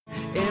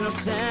in a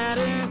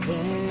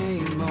Saturday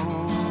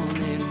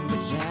morning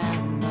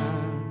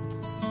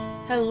pajamas.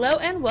 Hello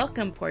and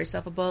welcome. Pour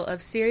yourself a bowl of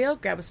cereal,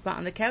 grab a spot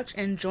on the couch,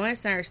 and join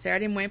us in our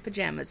Saturday morning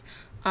pajamas.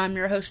 I'm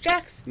your host,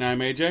 Jax. And I'm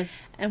AJ.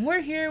 And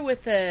we're here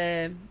with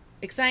a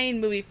exciting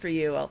movie for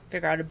you. I'll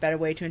figure out a better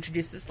way to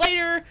introduce this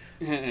later.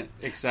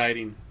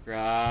 Exciting.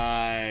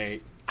 Right.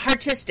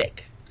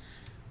 Artistic.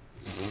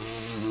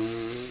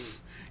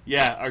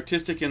 Yeah,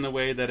 artistic in the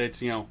way that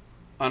it's, an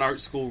art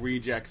school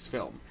rejects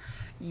film.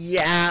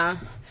 Yeah.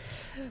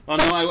 Oh,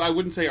 no, I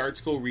wouldn't say art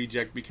school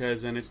reject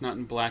because then it's not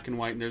in black and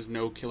white and there's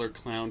no killer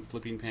clown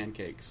flipping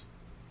pancakes.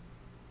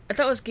 I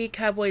thought it was Gay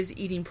Cowboys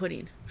Eating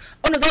Pudding.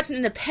 Oh, no, that's an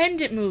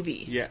independent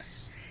movie.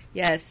 Yes.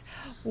 Yes.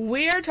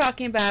 We're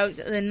talking about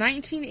the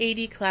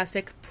 1980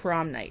 classic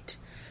Prom Night.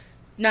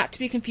 Not to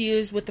be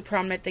confused with the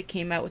Prom Night that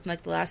came out within,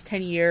 the last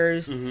 10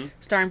 years,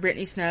 starring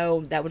Brittany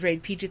Snow, that was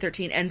rated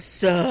PG-13 and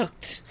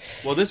sucked.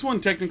 Well, this one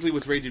technically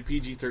was rated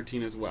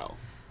PG-13 as well.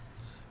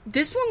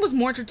 This one was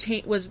more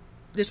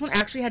this one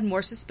actually had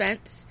more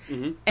suspense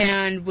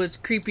and was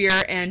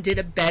creepier and did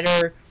a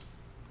better...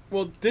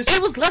 Well,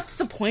 it was less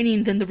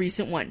disappointing than the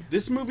recent one.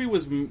 This movie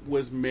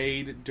was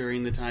made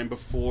during the time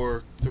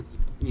before,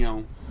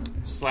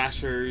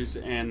 slashers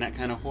and that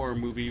kind of horror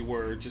movie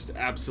were just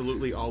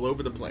absolutely all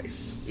over the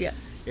place. Yeah.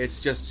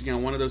 It's just,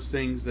 one of those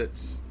things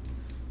that's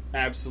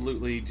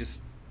absolutely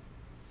just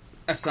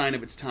a sign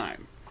of its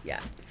time. Yeah.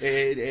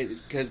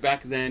 Because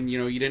back then,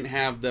 you didn't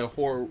have the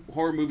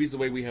horror movies the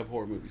way we have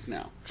horror movies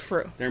now.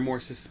 True. They're more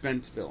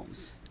suspense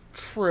films.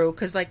 True,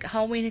 because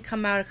Halloween had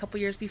come out a couple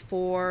years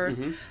before.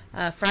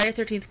 Friday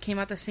the 13th came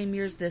out the same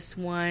year as this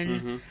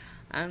one.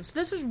 So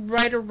this is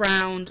right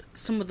around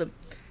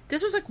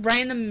this was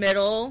right in the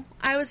middle,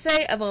 I would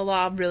say, of a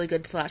lot of really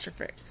good slasher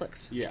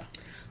flicks. Yeah.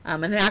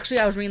 And then actually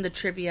I was reading the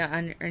trivia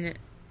on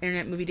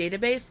Internet Movie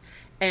Database,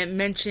 and it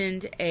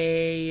mentioned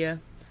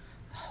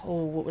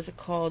what was it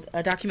called?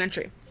 A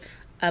documentary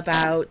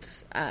about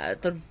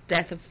the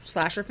death of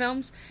slasher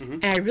films,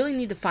 and I really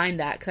need to find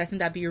that because I think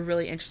that'd be a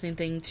really interesting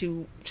thing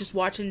to just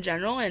watch in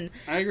general. And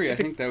I agree. I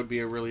think that would be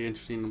a really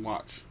interesting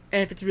watch.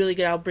 And if it's really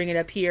good, I'll bring it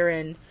up here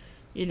and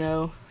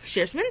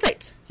share some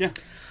insights. Yeah.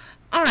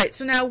 All right.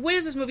 So now, what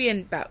is this movie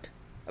about?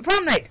 A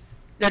prom night.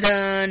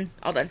 Dun-dun.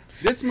 All done.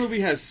 This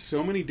movie has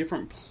so many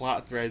different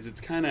plot threads.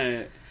 It's kind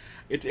of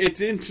it's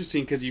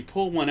interesting because you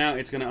pull one out,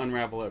 it's going to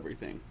unravel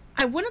everything.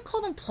 I wouldn't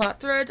call them plot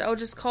threads. I would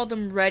just call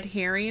them red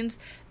herrings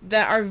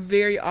that are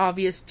very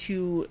obvious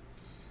to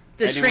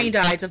the trained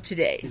eyes of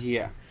today.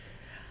 Yeah.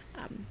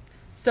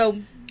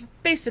 So,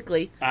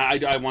 basically...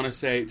 I want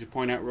to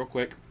point out real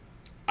quick,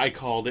 I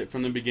called it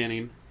from the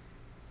beginning.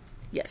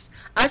 Yes.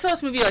 I saw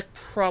this movie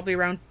probably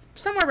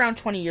somewhere around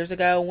 20 years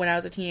ago when I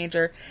was a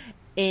teenager.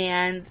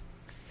 And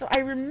so I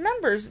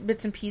remember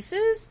bits and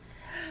pieces.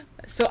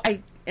 So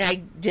I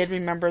did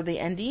remember the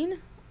ending,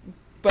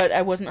 but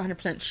I wasn't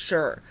 100%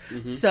 sure.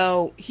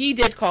 So he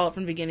did call it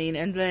from the beginning,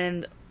 and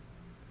then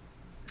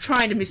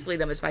trying to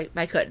mislead him as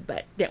I could,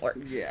 but didn't work.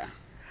 Yeah.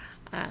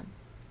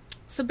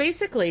 So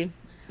basically,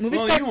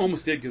 you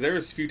almost did, because there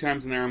was a few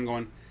times in there I'm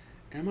going,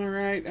 am I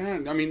right?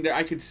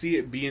 I could see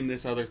it being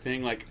this other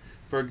thing. Like,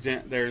 for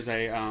example, there's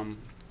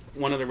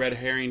one of the red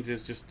herrings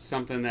is just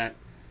something that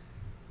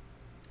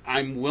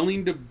I'm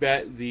willing to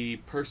bet the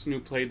person who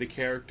played the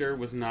character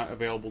was not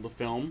available to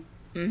film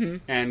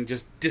and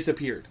just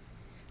disappeared.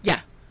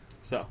 Yeah.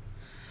 So,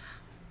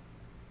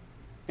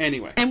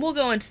 anyway. And we'll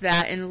go into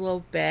that in a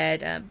little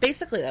bit.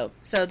 Basically, though,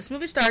 so this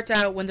movie starts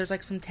out when there's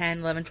some 10,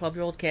 11,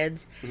 12-year-old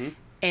kids,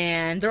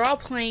 and they're all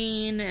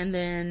playing, and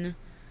then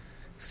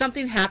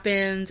something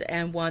happens,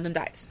 and one of them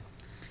dies.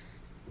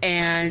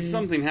 And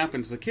something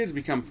happens. The kids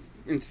become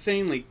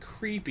insanely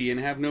creepy and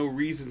have no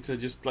reason to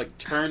just,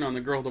 turn on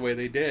the girl the way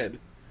they did.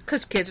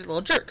 Because kids are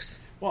little jerks.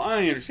 Well,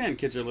 I understand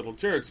kids are little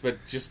jerks, but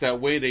just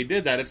that way they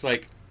did that, it's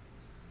like...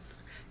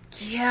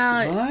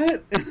 Yeah.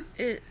 What?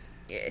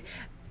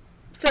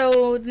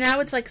 So now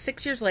it's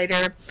 6 years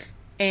later,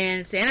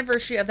 and it's the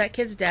anniversary of that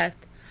kid's death.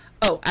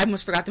 Oh, I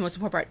almost forgot the most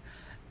important part.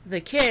 The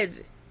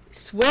kids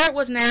swear it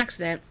was an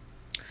accident.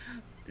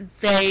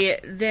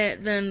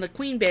 Then the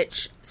queen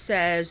bitch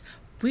says,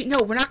 we're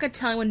not going to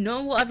tell anyone. No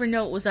one will ever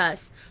know it was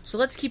us. So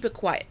let's keep it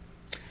quiet.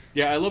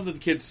 Yeah, I love that the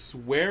kids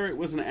swear it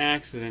was an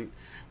accident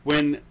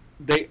when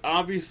they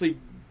obviously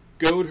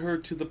goad her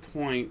to the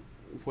point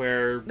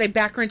where... They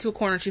back her into a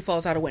corner and she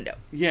falls out a window.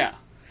 Yeah.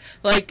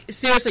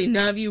 Seriously,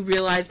 none of you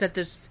realize that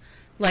this,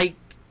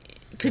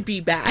 could be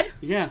bad?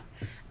 Yeah.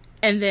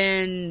 And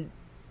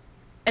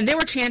they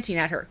were chanting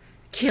at her,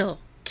 kill,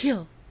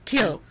 kill,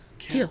 kill,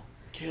 kill.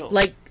 Kill.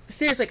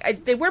 Seriously,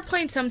 they were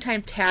playing some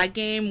time tag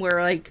game where,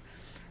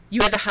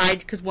 you had to hide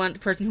because the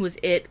person who was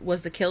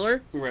was the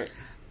killer. Right.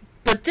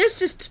 But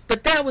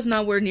that was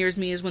nowhere near as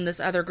me as when this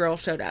other girl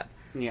showed up.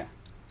 Yeah.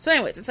 So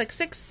anyways, it's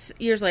 6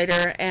 years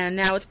later, and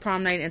now it's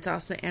prom night, and it's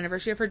also the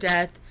anniversary of her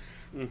death,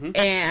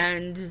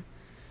 and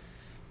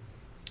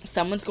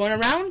someone's going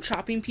around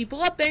chopping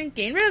people up and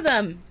getting rid of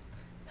them.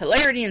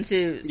 Hilarity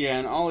ensues. Yeah,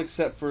 and all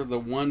except for the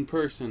one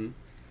person,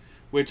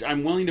 which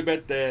I'm willing to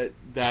bet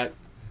that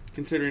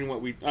considering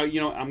what we... I'm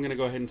going to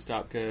go ahead and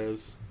stop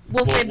because...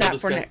 We'll save that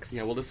for next.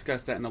 Yeah, we'll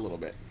discuss that in a little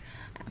bit.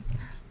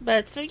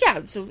 But, so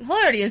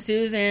hilarity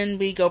ensues, and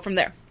we go from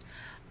there.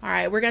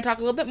 Alright, we're going to talk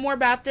a little bit more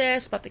about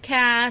this, about the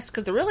cast,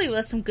 because there really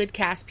was some good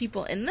cast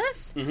people in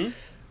this. Mm-hmm.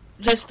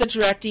 Just the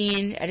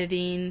directing,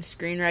 editing,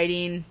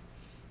 screenwriting,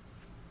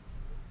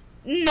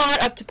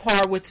 not up to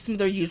par with some of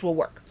their usual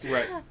work.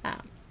 Right.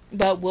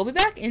 But we'll be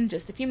back in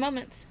just a few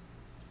moments.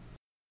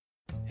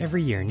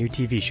 Every year, new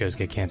TV shows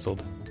get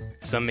canceled.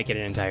 Some make it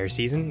an entire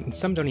season, and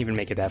some don't even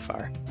make it that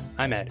far.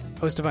 I'm Ed,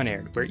 host of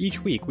Unaired, where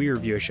each week we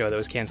review a show that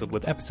was canceled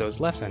with episodes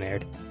left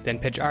unaired, then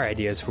pitch our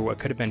ideas for what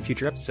could have been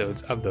future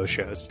episodes of those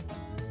shows.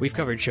 We've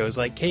covered shows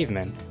like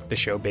Cavemen, the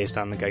show based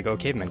on the Geico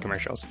Cavemen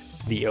commercials,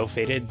 the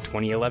ill-fated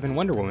 2011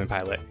 Wonder Woman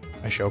pilot,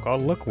 a show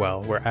called Look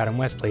Well, where Adam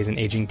West plays an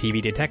aging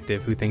TV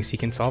detective who thinks he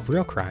can solve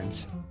real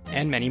crimes,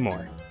 and many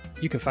more.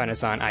 You can find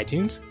us on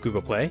iTunes,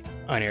 Google Play,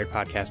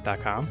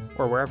 unairedpodcast.com,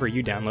 or wherever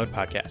you download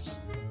podcasts.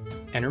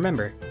 And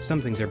remember,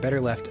 some things are better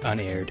left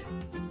unaired.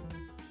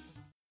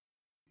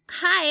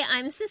 Hi,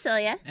 I'm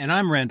Cecilia. And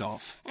I'm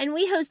Randolph. And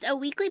we host a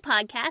weekly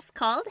podcast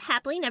called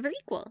Happily Never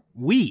Equal.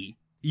 We?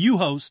 You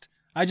host.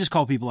 I just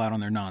call people out on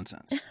their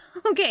nonsense.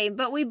 Okay,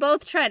 but we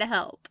both try to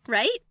help,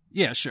 right?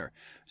 Yeah, sure.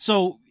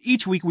 So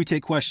each week we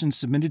take questions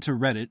submitted to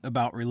Reddit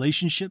about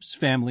relationships,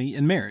 family,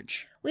 and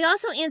marriage. We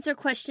also answer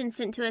questions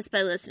sent to us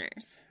by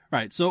listeners.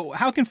 Right, so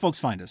how can folks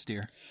find us,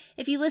 dear?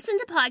 If you listen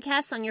to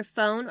podcasts on your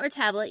phone or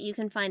tablet, you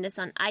can find us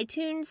on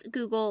iTunes,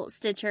 Google,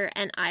 Stitcher,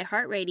 and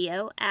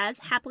iHeartRadio as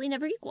Happily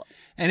Never Equal.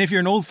 And if you're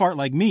an old fart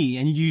like me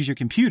and you use your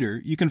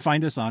computer, you can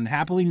find us on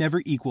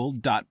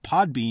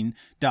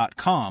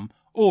happilyneverequal.podbean.com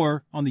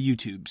or on the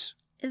YouTubes.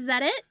 Is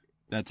that it?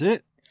 That's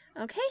it.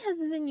 Okay,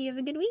 husband, you have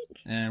a good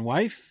week. And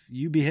wife,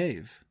 you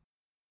behave.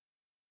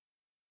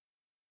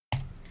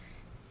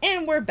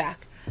 And we're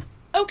back.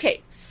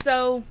 Okay,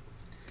 so...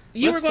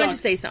 You were going to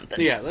say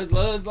something. Yeah,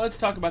 let's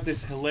talk about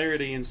this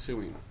hilarity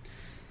ensuing.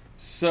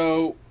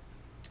 So,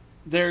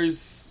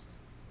 there's...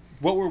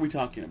 What were we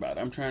talking about?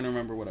 I'm trying to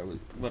remember what I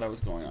was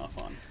going off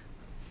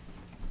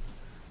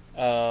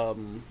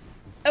on.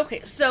 Okay,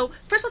 so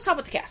first let's talk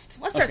about the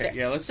cast. Let's start there.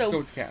 Yeah, let's go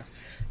with the cast.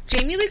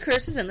 Jamie Lee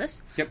Curtis is in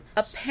this. Yep.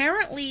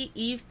 Apparently,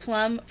 Eve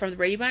Plum from the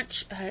Brady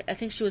Bunch, I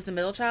think she was the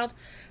middle child,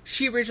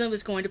 she originally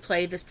was going to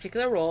play this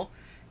particular role.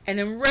 And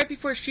then right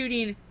before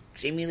shooting,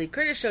 Jamie Lee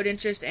Curtis showed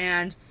interest,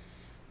 and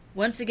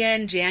once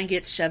again, Jan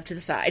gets shoved to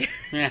the side.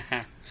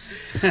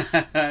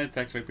 It's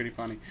actually pretty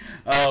funny.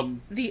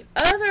 The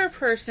other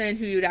person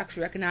who you'd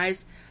actually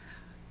recognize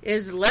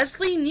is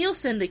Leslie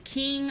Nielsen, the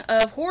king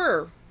of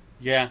horror.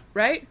 Yeah.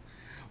 Right?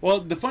 Well,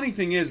 the funny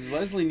thing is,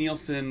 Leslie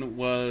Nielsen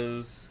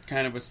was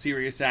kind of a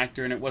serious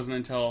actor, and it wasn't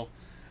until...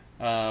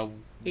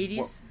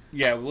 80s?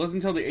 It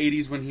wasn't until the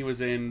 80s when he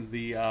was in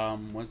the,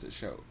 what's it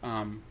show?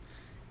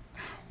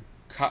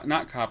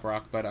 Not Cop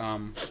Rock, but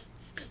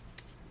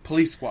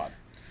Police Squad.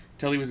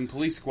 Till he was in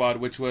Police Squad,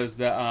 which was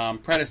the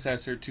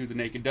predecessor to the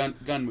Naked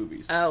Gun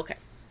movies. Oh, okay.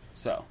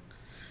 So,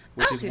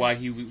 which is why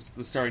he was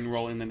the starring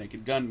role in the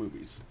Naked Gun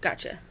movies.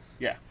 Gotcha.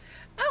 Yeah.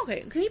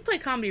 Okay, because he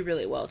played comedy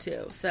really well,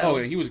 too. So. Oh,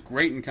 yeah, he was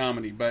great in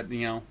comedy, but,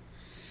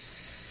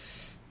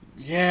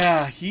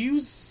 yeah, he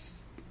was...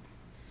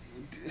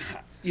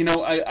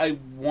 I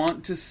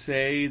want to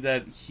say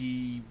that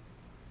he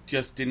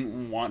just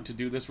didn't want to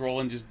do this role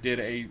and just did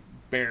a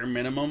bare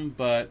minimum,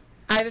 but...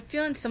 I have a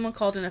feeling someone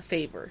called in a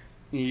favor.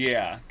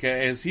 Yeah,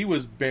 because he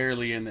was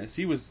barely in this.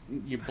 He was...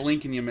 You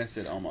blink and you miss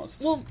it,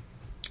 almost. Well,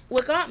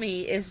 what got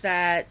me is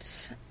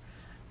that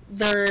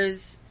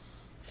there's...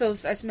 So,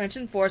 as I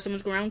mentioned before,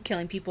 someone's going around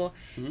killing people,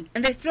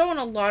 and they throw in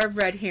a lot of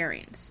red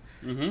herrings.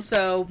 Mm-hmm.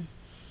 So,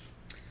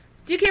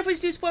 do you care if we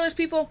do spoilers,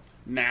 people?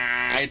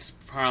 Nah, it's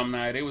prom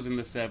night. It was in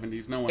the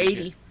 70s. No one 80.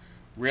 Cared.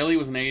 Really? It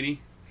was an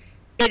 80?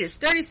 It is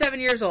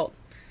 37 years old.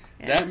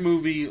 Yeah. That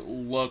movie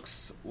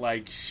looks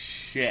like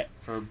shit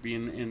for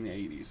being in the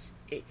 80s.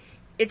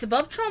 It's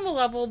above trauma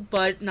level,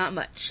 but not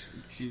much.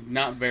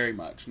 Not very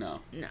much,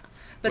 no. No.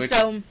 But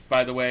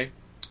by the way,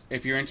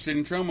 if you're interested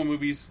in trauma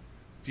movies,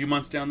 a few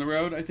months down the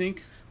road, I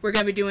think... We're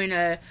going to be doing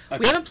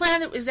we haven't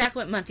planned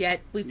exactly what month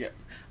yet.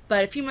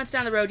 But a few months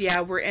down the road,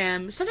 we're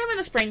sometime in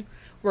the spring,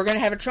 we're going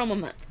to have a trauma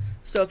month.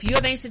 So if you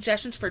have any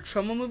suggestions for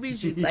trauma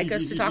movies you'd like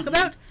us to talk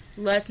about,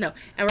 let us know.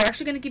 And we're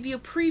actually going to give you a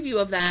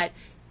preview of that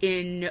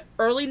in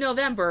early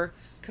November,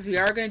 because we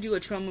are going to do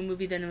a trauma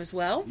movie then as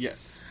well.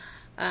 Yes.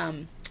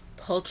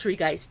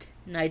 Poultrygeist,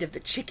 Night of the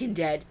Chicken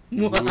Dead.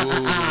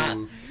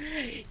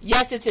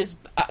 Yes, it's as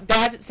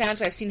bad as it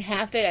sounds. I've seen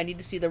half it. I need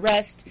to see the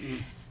rest.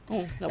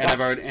 Oh,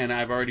 and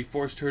I've already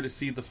forced her to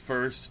see the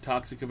first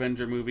Toxic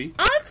Avenger movie.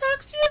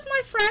 Toxie is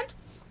my friend.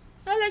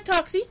 I like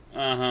Toxie.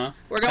 Uh-huh.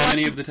 How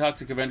many of the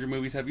Toxic Avenger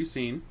movies have you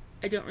seen?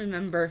 I don't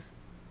remember.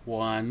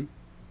 One.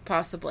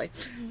 Possibly.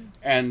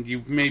 And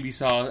you maybe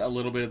saw a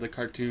little bit of the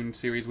cartoon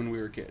series when we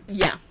were kids.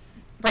 Yeah,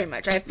 pretty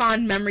much. I have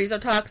fond memories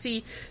of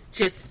Toxie.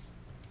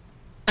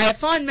 I have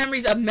fond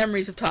memories of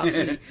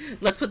Toxie.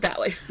 Let's put it that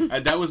way.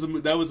 That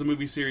was a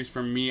movie series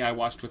for me I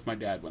watched with my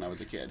dad when I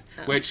was a kid.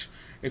 Which,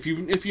 if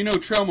you know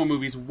trauma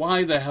movies,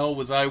 why the hell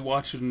was I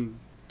watching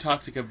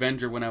Toxic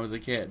Avenger when I was a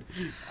kid.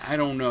 I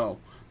don't know.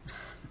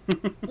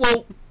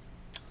 Well,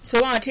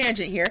 so on a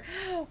tangent here,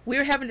 we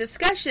were having a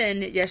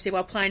discussion yesterday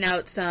while planning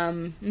out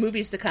some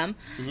movies to come,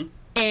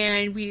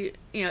 and we,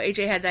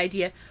 AJ had the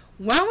idea,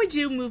 why don't we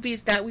do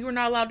movies that we were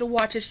not allowed to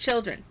watch as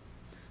children?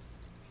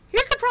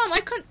 Here's the problem, I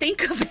couldn't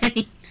think of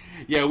any.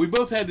 Yeah, we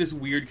both had this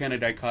weird kind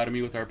of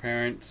dichotomy with our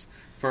parents.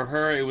 For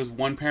her, it was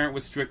one parent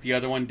was strict, the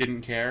other one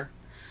didn't care.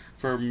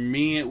 For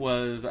me, it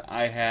was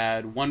I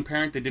had one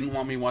parent that didn't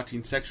want me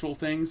watching sexual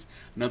things,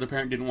 another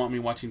parent didn't want me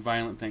watching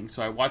violent things,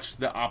 so I watched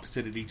the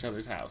opposite at each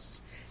other's house.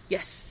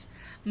 Yes.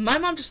 My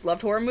mom just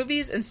loved horror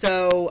movies, and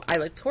so I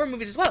liked horror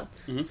movies as well.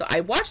 So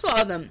I watched a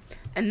lot of them,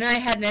 and then I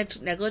had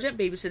negligent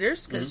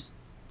babysitters, because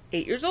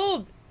 8 years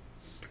old.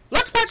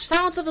 Let's watch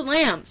Silence of the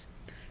Lambs.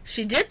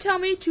 She did tell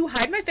me to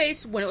hide my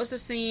face when it was the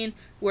scene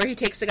where he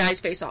takes the guy's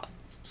face off.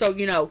 So,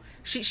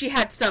 she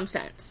had some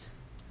sense.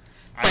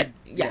 But,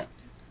 yeah.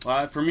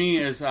 For me,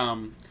 is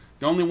the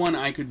only one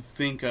I could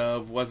think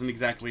of wasn't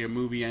exactly a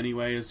movie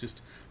anyway. It's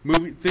just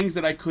things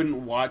that I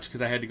couldn't watch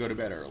because I had to go to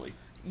bed early.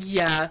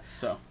 Yeah.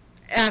 So.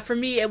 For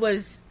me, it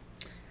was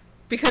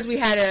because we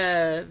had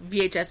a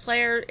VHS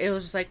player. It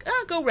was just like,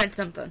 go rent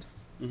something.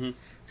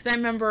 Because I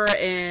remember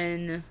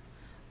when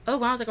I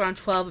was like around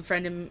 12,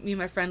 me and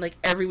my friend, like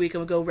every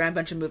weekend would go rent a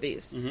bunch of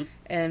movies,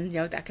 and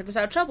that kid was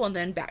out of trouble. And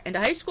then back into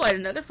high school, I had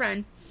another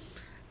friend.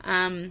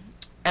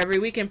 Every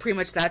weekend, pretty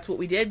much that's what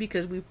we did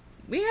because we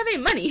didn't have any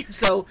money.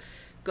 So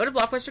go to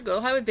Blockbuster, go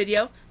to Hollywood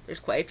Video. There's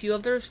quite a few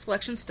of their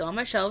selections still on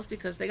my shelves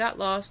because they got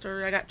lost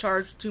or I got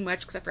charged too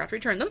much because I forgot to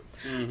return them.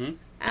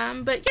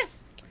 But yeah,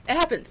 it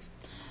happens.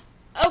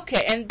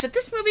 Okay, but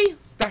this movie,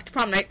 back to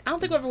Prom Night, I don't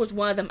think it ever was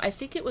one of them. I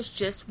think it was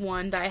just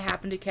one that I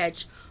happened to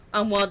catch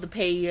on one of the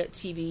pay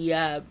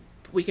TV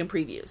weekend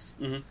previews.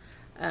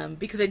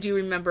 Because I do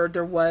remember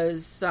there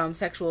was some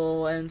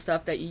sexual and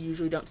stuff that you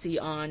usually don't see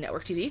on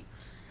network TV.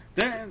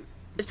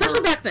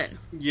 Especially back then.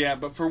 Yeah,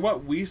 but for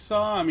what we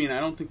saw, I mean, I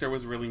don't think there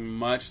was really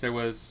much. There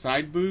was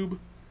side boob.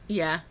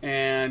 Yeah.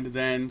 And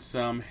then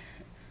some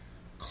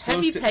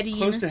close to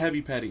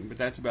heavy petting, but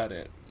that's about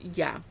it.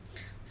 Yeah.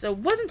 So it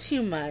wasn't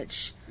too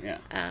much. Yeah.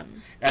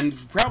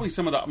 And probably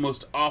some of the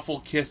most awful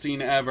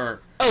kissing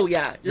ever. Oh,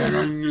 yeah.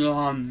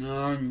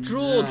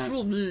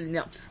 Drool,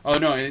 no. Oh,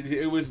 no,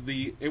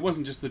 it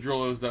wasn't just the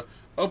drool, it was the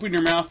open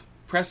your mouth,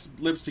 press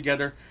lips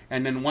together,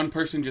 and then one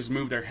person just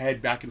moved their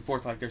head back and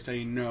forth like they're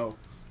saying no.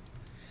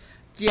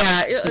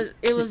 Yeah,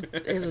 it was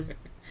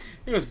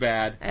it was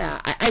bad. Yeah,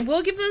 I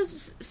will give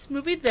this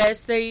movie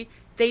this. They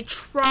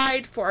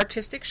tried for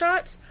artistic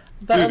shots,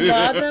 but a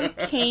lot of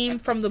them came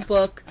from the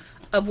book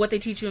of what they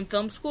teach you in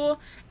film school,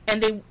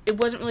 and it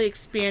wasn't really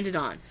expanded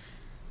on.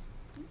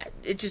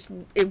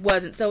 It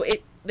wasn't. So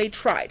they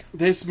tried.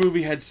 This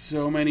movie had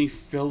so many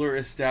filler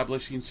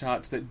establishing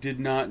shots that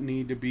did not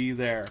need to be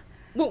there.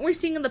 What, were you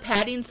singing the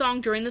padding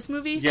song during this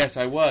movie? Yes,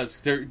 I was.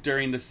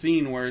 During the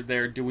scene where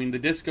they're doing the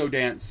disco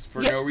dance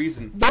for no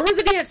reason. There was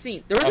a dance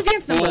scene. There was a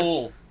dance number.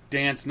 Full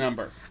dance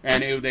number.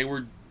 And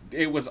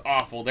it was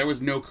awful. There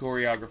was no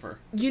choreographer.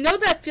 You know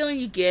that feeling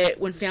you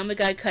get when Family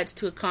Guy cuts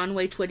to a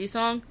Conway Twitty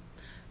song?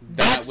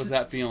 That was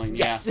that feeling,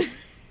 yes.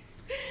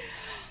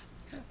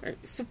 Yeah.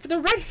 So for the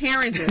red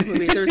herrings in this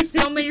movie, there's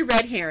so many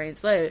red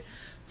herrings. Like,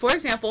 for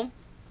example,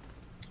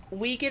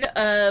 we get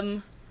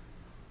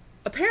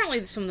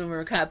apparently some of them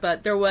were cut,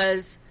 but there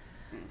was,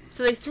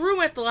 so they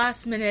threw at the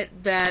last minute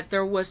that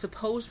there was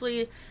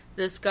supposedly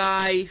this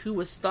guy who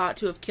was thought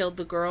to have killed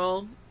the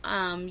girl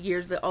all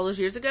those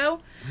years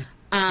ago,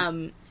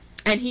 and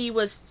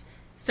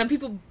some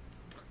people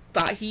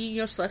thought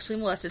he sexually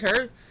molested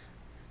her,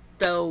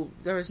 though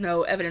there was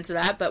no evidence of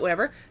that, but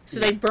whatever. So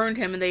they burned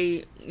him, and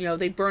they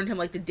burned him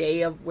like the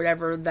day of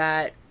whatever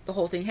that the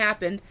whole thing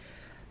happened.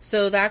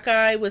 So that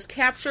guy was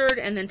captured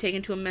and then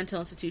taken to a mental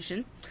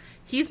institution.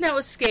 He's now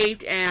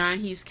escaped,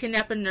 and he's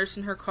kidnapped a nurse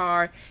in her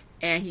car,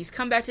 and he's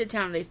come back to the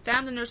town. They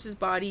found the nurse's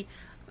body,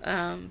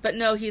 but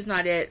no, he's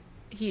not it.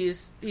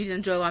 He's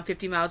in jail on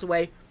 50 miles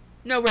away.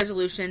 No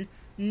resolution,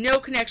 no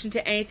connection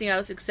to anything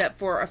else except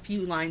for a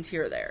few lines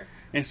here or there.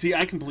 And see,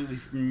 I completely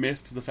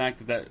missed the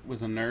fact that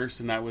was a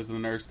nurse, and that was the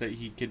nurse that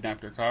he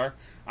kidnapped her car.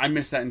 I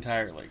missed that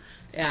entirely.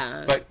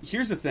 Yeah. But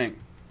here's the thing.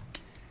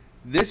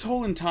 This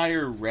whole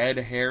entire red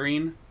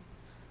herring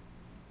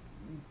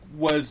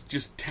was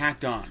just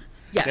tacked on.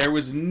 Yeah. There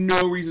was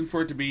no reason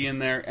for it to be in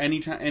there.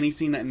 Any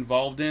scene that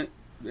involved it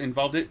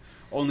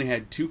only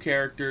had two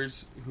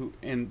characters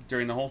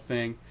during the whole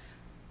thing,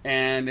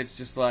 and it's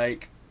just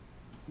like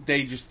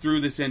they just threw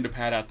this in to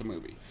pad out the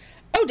movie.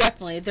 Oh,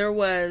 definitely. There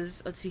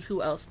was, let's see,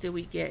 who else did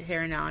we get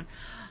herring on?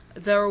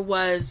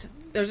 There's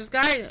this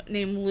guy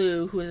named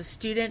Lou who was a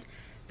student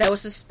that was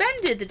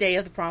suspended the day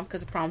of the prom, because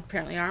the prom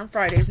apparently are on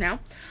Fridays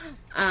now.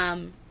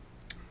 And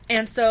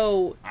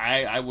so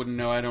I wouldn't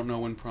know. I don't know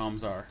when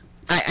proms are.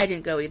 I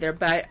didn't go either,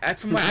 but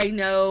from what I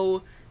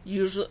know,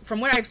 usually from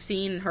what I've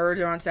seen and heard,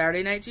 they're on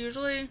Saturday nights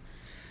usually.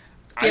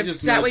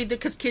 That way,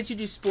 because kids who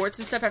do sports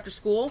and stuff after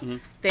school,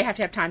 they have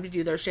to have time to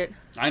do their shit.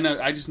 I know.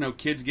 I just know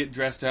kids get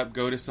dressed up,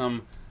 go to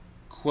some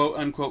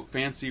quote-unquote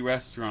fancy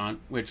restaurant,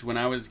 which when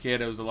I was a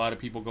kid, it was a lot of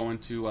people going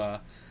to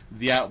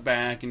the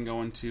Outback and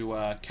going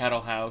to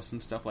Cattle House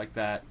and stuff like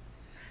that.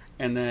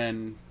 And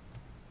then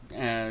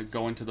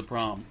going to the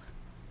prom.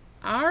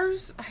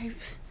 Ours,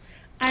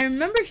 I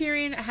remember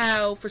hearing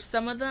how for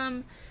some of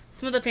the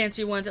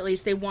fancy ones at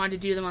least, they wanted to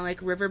do them on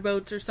like river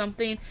boats or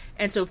something,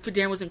 and so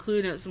dinner was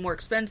included and it was more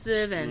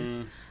expensive,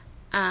 and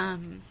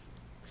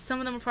some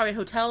of them were probably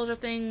hotels or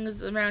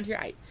things around here.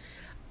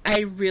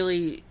 I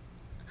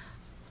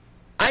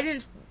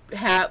didn't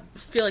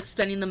feel like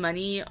spending the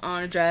money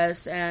on a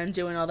dress and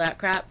doing all that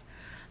crap.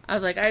 I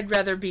was like, I'd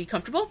rather be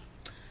comfortable.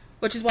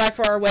 Which is why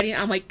for our wedding,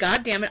 I'm like,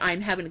 God damn it,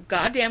 I'm having a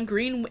goddamn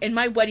green in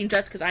my wedding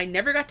dress because I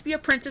never got to be a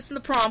princess in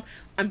the prom.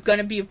 I'm going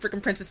to be a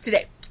freaking princess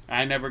today.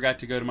 I never got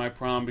to go to my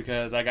prom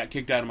because I got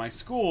kicked out of my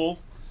school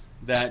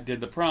that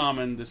did the prom,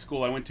 and the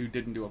school I went to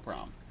didn't do a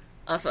prom.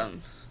 But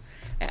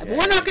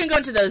we're not going to go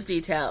into those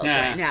details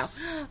right now.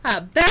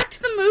 Back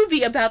to the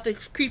movie about the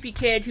creepy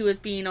kid who was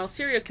being all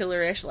serial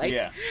killer-ish.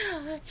 Like,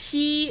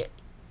 he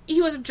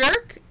was a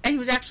jerk, and he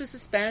was actually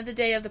suspended the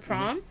day of the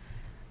prom. Mm-hmm.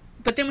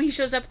 But then when he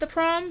shows up at the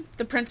prom,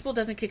 the principal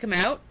doesn't kick him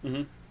out.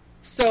 Mm-hmm.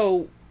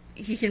 So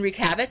he can wreak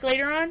havoc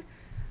later on.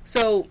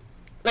 So,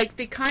 like,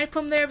 they kind of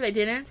put him there, but they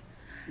didn't.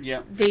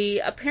 Yeah.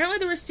 Apparently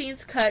there were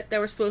scenes cut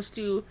that were supposed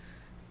to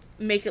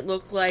make it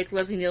look like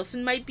Leslie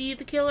Nielsen might be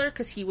the killer,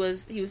 because he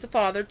was the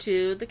father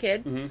to the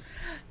kid. Mm-hmm.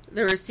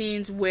 There were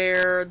scenes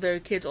where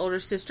the kid's older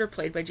sister,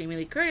 played by Jamie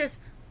Lee Curtis,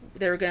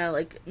 they were going to,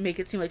 like, make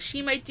it seem like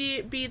she might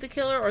be the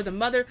killer, or the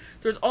mother.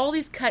 There's all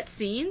these cut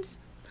scenes.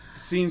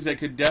 Scenes that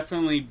could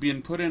definitely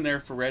been put in there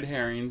for red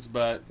herrings,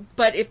 but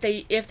if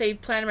they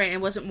planned right, and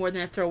it wasn't more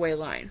than a throwaway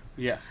line.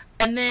 Yeah.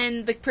 And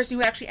then the person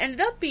who actually ended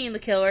up being the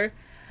killer,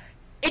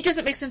 it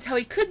doesn't make sense how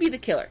he could be the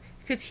killer,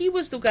 because he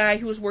was the guy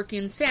who was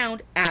working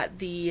sound at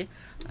the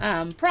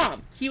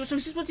prom. He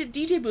just went to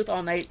the DJ booth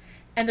all night,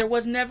 and there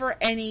was never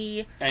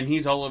any. And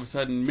he's all of a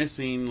sudden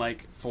missing,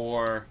 like,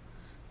 for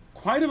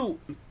quite a while,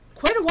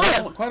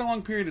 quite a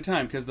long period of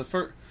time, because the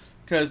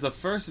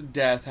first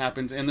death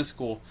happens in the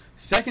school.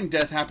 Second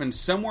death happens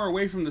somewhere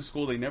away from the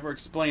school. They never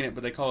explain it,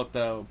 but they call it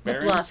the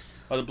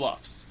Bluffs. Oh, the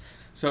Bluffs.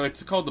 So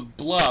it's called the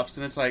Bluffs,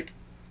 and it's like,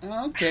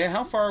 okay,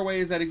 how far away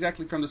is that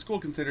exactly from the school,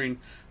 considering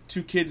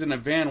two kids in a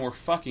van were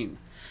fucking?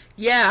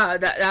 Yeah,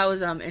 that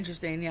was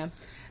interesting, yeah.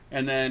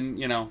 And then,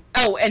 you know...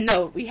 Oh, and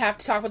no, we have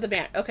to talk about the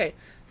van. Okay,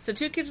 so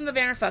two kids in the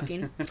van are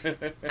fucking.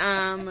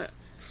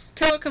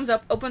 Killer comes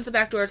up, opens the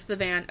back door to the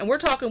van, and we're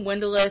talking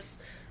windowless,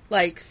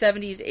 like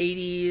 70s,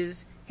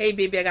 80s... Hey,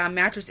 baby, I got a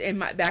mattress in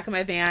my back of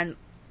my van.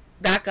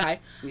 That guy.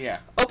 Yeah.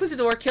 Opens the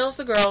door, kills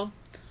the girl.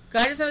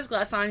 Guy doesn't have his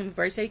glasses on. He's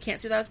very sad he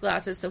can't see without his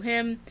glasses. So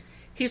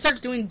he starts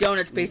doing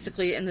donuts,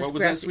 basically, in this What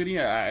was that, sweetie?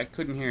 I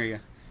couldn't hear you.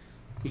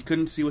 He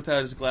couldn't see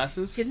without his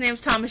glasses? His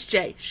name's Thomas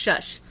J.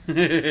 Shush.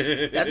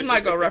 That's my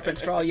girl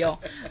reference for all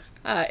y'all.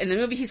 In the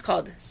movie, he's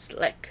called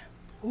Slick.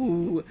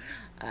 Ooh.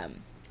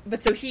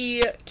 But so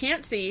he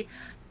can't see.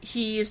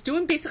 He's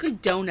doing basically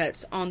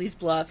donuts on these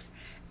bluffs.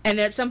 And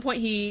at some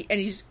point,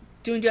 he's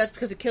doing donuts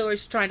because the killer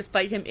is trying to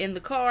fight him in the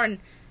car, and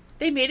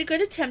they made a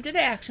good attempt at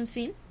an action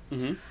scene.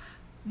 Mm-hmm.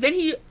 Then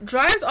he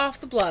drives off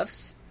the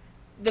bluffs.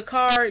 The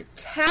car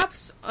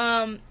taps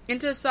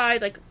into the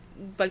side, like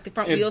the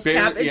front wheels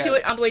tap into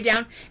it on the way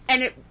down,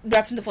 and it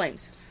erupts into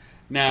flames.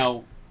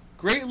 Now,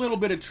 great little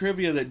bit of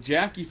trivia that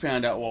Jackie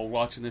found out while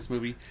watching this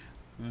movie.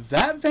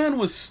 That van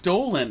was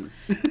stolen.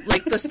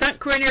 Like, the stunt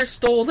coordinator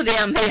stole the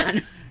damn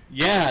van.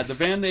 Yeah, the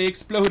van they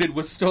exploded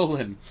was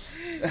stolen.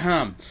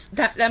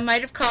 That might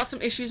have caused some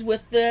issues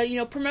with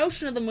the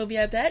promotion of the movie,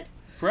 I bet.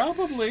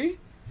 Probably.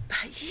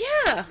 But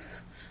yeah.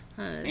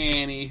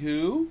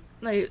 Anywho.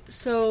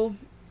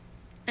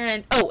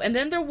 And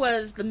then there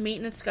was the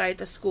maintenance guy at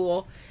the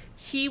school.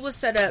 He was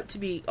set up to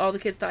be, all the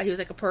kids thought he was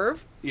like a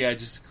perv. Yeah,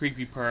 just a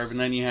creepy perv. And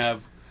then you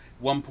have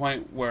one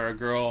point where a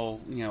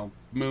girl,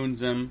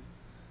 moons him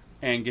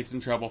and gets in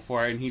trouble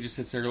for it, and he just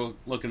sits there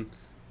looking,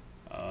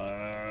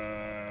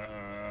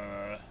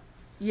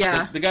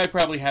 Yeah. So the guy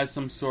probably has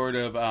some sort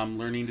of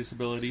learning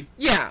disability.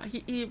 Yeah,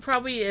 he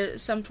probably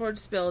is some sort of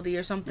disability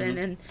or something,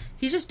 and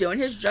he's just doing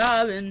his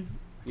job, and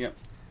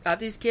got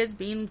these kids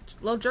being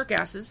little jerk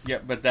asses. Yeah,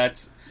 but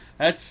that's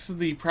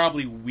the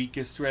probably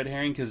weakest red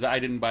herring, because I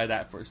didn't buy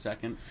that for a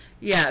second.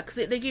 Yeah,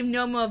 because they gave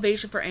no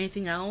motivation for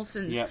anything else,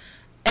 and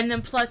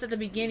then plus at the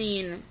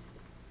beginning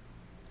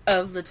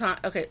of the time...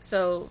 Okay,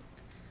 so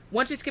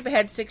once we skip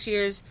ahead 6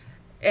 years...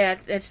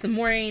 It's the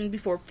morning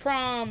before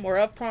prom or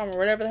of prom or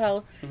whatever the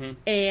hell,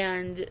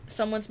 and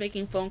someone's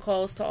making phone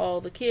calls to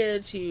all the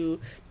kids who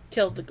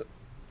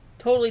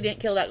totally didn't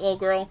kill that little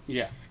girl.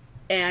 Yeah.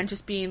 And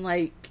just being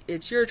like,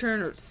 it's your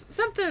turn, or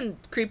something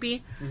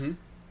creepy. Mm-hmm.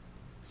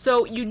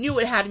 So you knew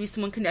it had to be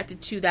someone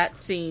connected to that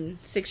scene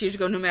 6 years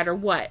ago, no matter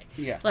what.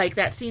 Yeah. Like,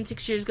 that scene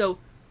 6 years ago,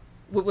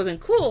 what would have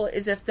been cool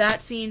is if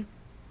that scene,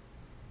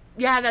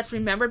 that's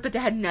remembered, but that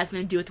had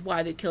nothing to do with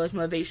why the killer's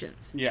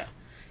motivations. Yeah.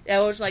 I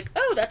was like,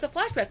 oh, that's a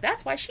flashback.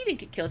 That's why she didn't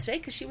get killed today,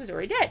 because she was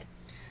already dead.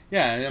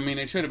 Yeah, I mean,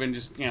 it should have been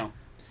just, if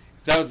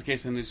that was the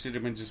case, then it should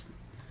have been just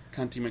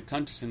Cunty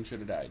McCunterson should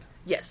have died.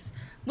 Yes.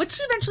 which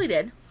she eventually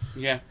did.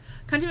 Yeah.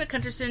 Cunty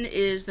McCutcherson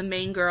is the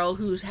main girl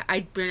whose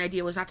brain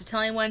idea was not to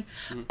tell anyone.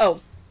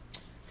 Oh,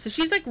 so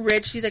she's like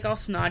rich. She's like all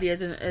snotty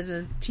as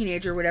a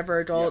teenager, whatever,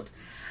 adult.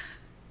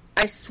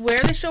 Yep. I swear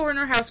they show her in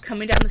her house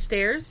coming down the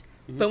stairs,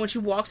 but when she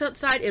walks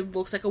outside, it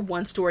looks like a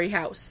 1-story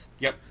house.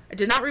 Yep. I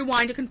did not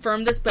rewind to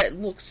confirm this, but it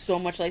looks so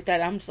much like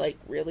that. I'm just like,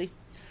 really?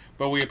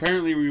 But we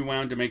apparently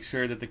rewound to make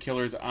sure that the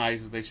killer's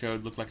eyes that they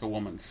showed looked like a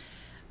woman's.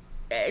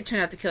 It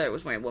turned out the killer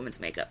was wearing woman's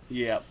makeup.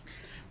 Yep.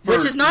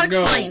 Which is not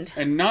explained.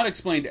 And not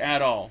explained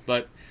at all.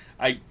 But,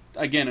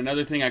 again,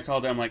 another thing I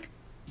called out, I'm like,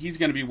 he's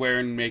going to be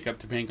wearing makeup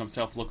to make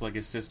himself look like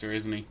his sister,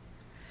 isn't he?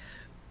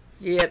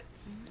 Yep.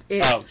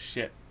 Oh,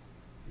 shit.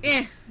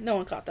 No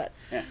one caught that.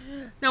 Yeah.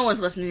 No one's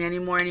listening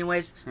anymore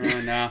anyways.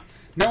 No.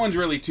 No one's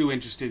really too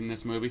interested in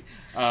this movie.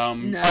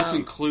 No. Us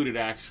included,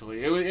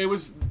 actually. It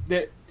was...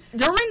 that.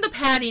 During the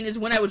padding is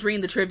when I was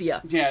reading the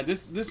trivia. Yeah,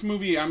 this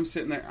movie, I'm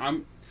sitting there...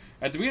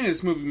 At the beginning of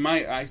this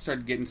movie, I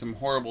started getting some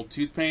horrible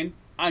tooth pain.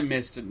 I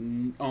missed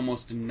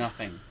almost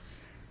nothing.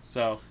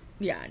 So...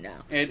 Yeah, no.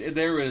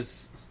 There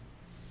was...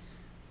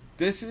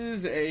 This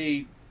is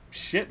a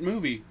shit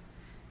movie.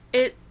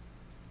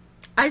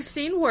 I've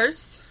seen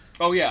worse.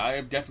 Oh, yeah, I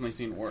have definitely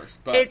seen worse.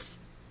 But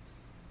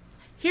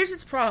here's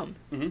its problem.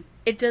 Mm-hmm.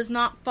 It does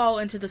not fall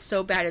into the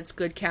so bad it's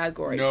good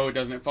category. No, it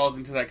doesn't. It falls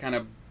into that kind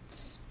of...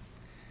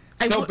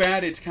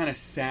 bad it's kind of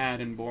sad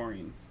and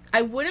boring.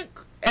 I wouldn't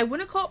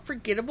call it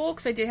forgettable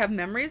because I did have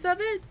memories of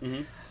it.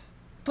 Mm-hmm.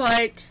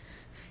 But...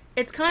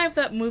 It's kind of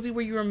that movie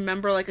where you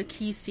remember, like, a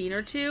key scene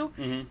or two,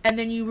 and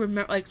then you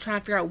remember, like, trying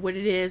to figure out what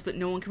it is, but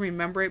no one can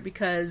remember it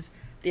because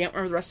they don't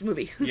remember the rest of the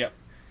movie. Yep.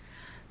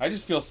 I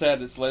just feel sad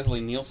that Leslie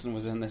Nielsen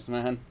was in this,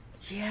 man.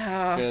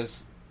 Yeah.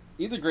 Because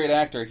he's a great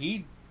actor.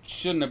 He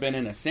shouldn't have been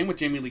in it. Same with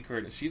Jamie Lee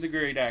Curtis. She's a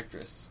great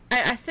actress.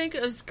 I think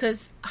it was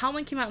because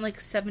Halloween came out in, like,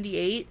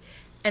 78,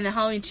 and then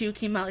Halloween 2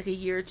 came out, like, a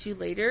year or two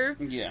later.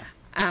 Yeah.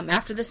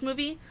 After this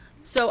movie.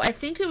 So I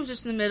think it was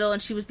just in the middle,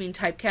 and she was being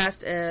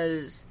typecast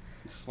as...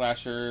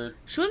 Slasher.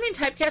 She wasn't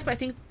being typecast,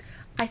 but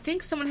I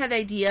think someone had the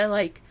idea,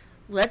 like,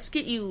 let's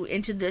get you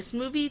into this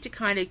movie to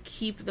kind of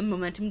keep the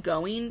momentum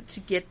going, to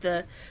get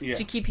to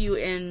keep you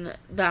in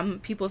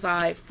people's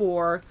eye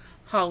for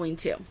Halloween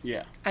 2.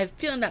 Yeah. I have a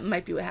feeling that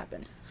might be what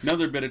happened.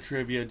 Another bit of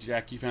trivia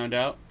Jackie found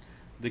out.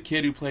 The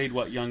kid who played,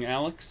 young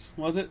Alex,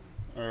 was it?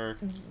 Or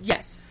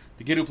yes.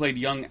 The kid who played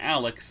young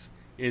Alex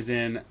is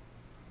in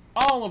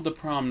all of the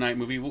Prom Night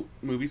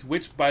movies,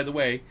 which, by the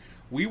way...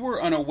 We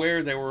were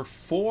unaware there were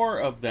 4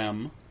 of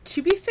them.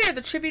 To be fair,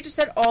 the trivia just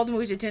said all the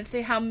movies. It didn't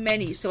say how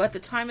many. So at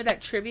the time of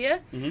that trivia,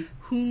 who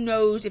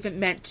knows if it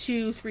meant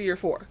 2, 3, or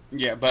 4.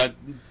 Yeah, but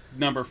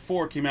number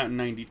 4 came out in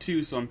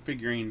 92, so I'm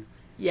figuring...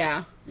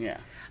 Yeah. Yeah.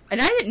 And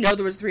I didn't know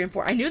there was 3 and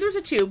 4. I knew there was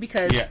a 2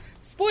 because,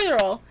 spoiler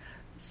all,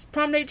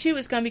 Prom Night 2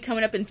 is going to be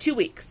coming up in 2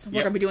 weeks. We're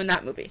going to be doing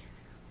that movie.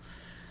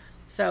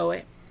 So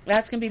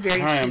that's going to be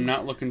very interesting. I am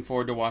not looking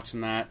forward to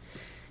watching that.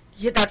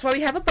 Yeah, that's why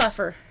we have a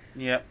buffer.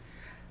 Yep.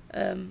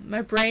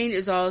 My brain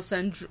is all of a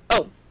sudden...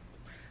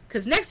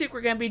 because next week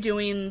we're going to be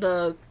doing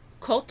the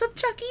Cult of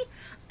Chucky.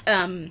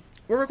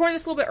 We're recording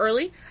this a little bit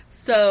early,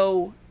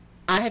 so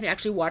I haven't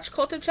actually watched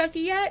Cult of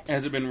Chucky yet.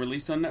 Has it been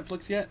released on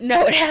Netflix yet?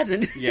 No, it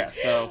hasn't. Yeah,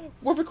 so...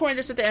 We're recording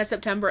this at the end of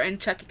September, and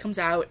Chucky comes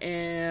out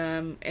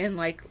in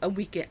like a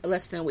week,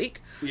 less than a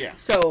week. Yeah.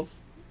 So,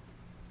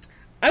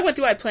 I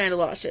planned a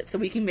lot of shit, so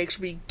we can make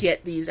sure we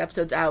get these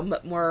episodes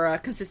out more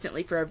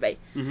consistently for everybody.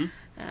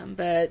 Mm-hmm.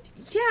 But,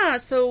 yeah,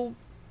 so...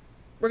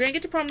 We're going to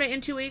get to Prom Night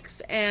in 2 weeks,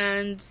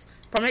 and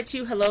Prom Night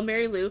 2, Hello,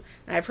 Mary Lou.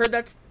 And I've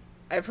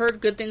heard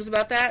good things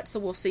about that, so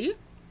we'll see.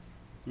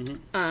 Mm-hmm.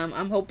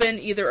 I'm hoping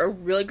either a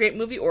really great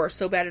movie or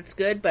so bad it's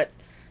good, but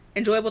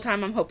enjoyable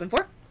time I'm hoping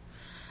for.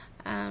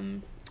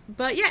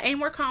 But yeah, any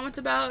more comments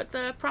about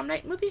the Prom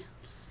Night movie?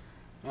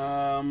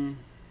 No,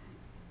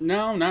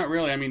 not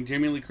really. I mean,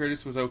 Jamie Lee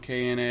Curtis was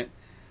okay in it.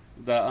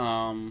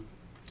 The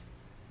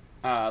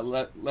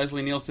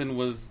Leslie Nielsen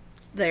was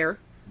there.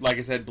 Like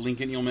I said,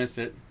 blink and you'll miss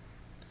it.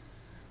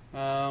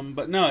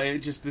 But no,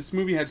 this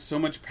movie had so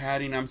much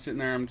padding. I'm sitting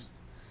there,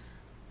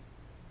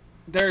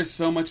 there is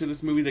so much of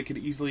this movie that could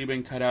easily have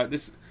been cut out.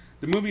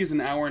 The movie is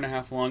an hour and a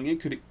half long. It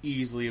could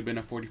easily have been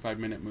a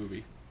 45-minute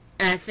movie.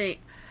 And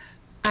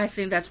I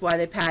think that's why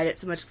they padded it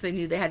so much, because they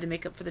knew they had to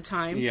make up for the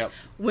time. Yep.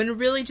 When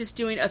really just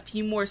doing a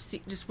few more,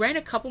 just writing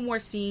a couple more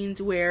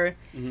scenes where,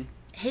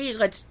 hey,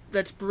 let's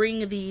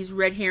bring these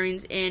red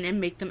herrings in and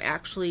make them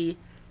actually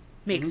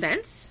make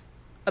sense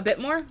a bit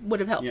more would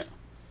have helped. Yeah.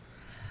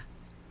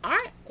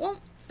 Alright,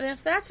 well,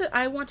 if that's it,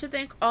 I want to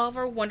thank all of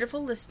our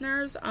wonderful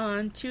listeners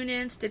on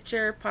TuneIn,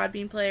 Stitcher,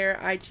 Podbean Player,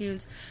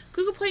 iTunes,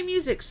 Google Play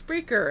Music,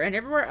 Spreaker, and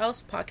everywhere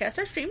else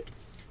podcasts are streamed.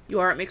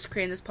 You are what makes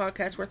creating this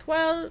podcast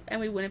worthwhile,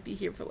 and we wouldn't be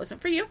here if it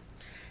wasn't for you.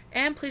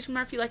 And please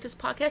remember, if you like this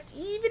podcast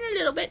even a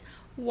little bit,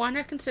 why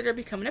not consider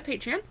becoming a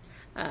Patreon?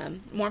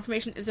 More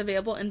information is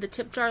available in the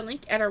tip jar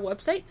link at our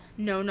website,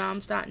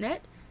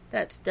 nonoms.net.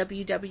 That's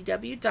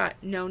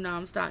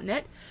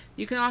www.nonoms.net.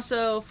 You can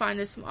also find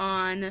us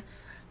on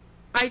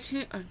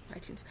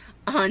iTunes,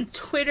 on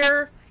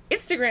Twitter,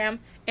 Instagram,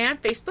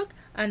 and Facebook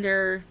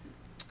under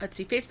Let's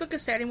see, Facebook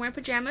is Saturday Morning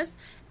Pajamas,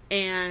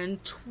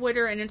 and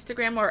Twitter and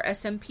Instagram are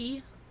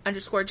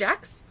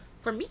SMP_Jax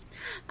for me.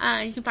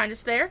 You can find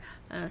us there.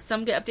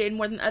 Some get updated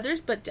more than others,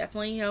 but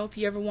definitely, if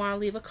you ever want to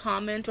leave a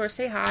comment or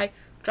say hi,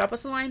 drop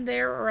us a line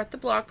there or at the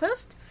blog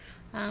post.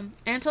 And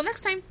until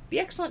next time, be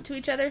excellent to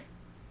each other.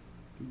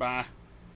 Bye.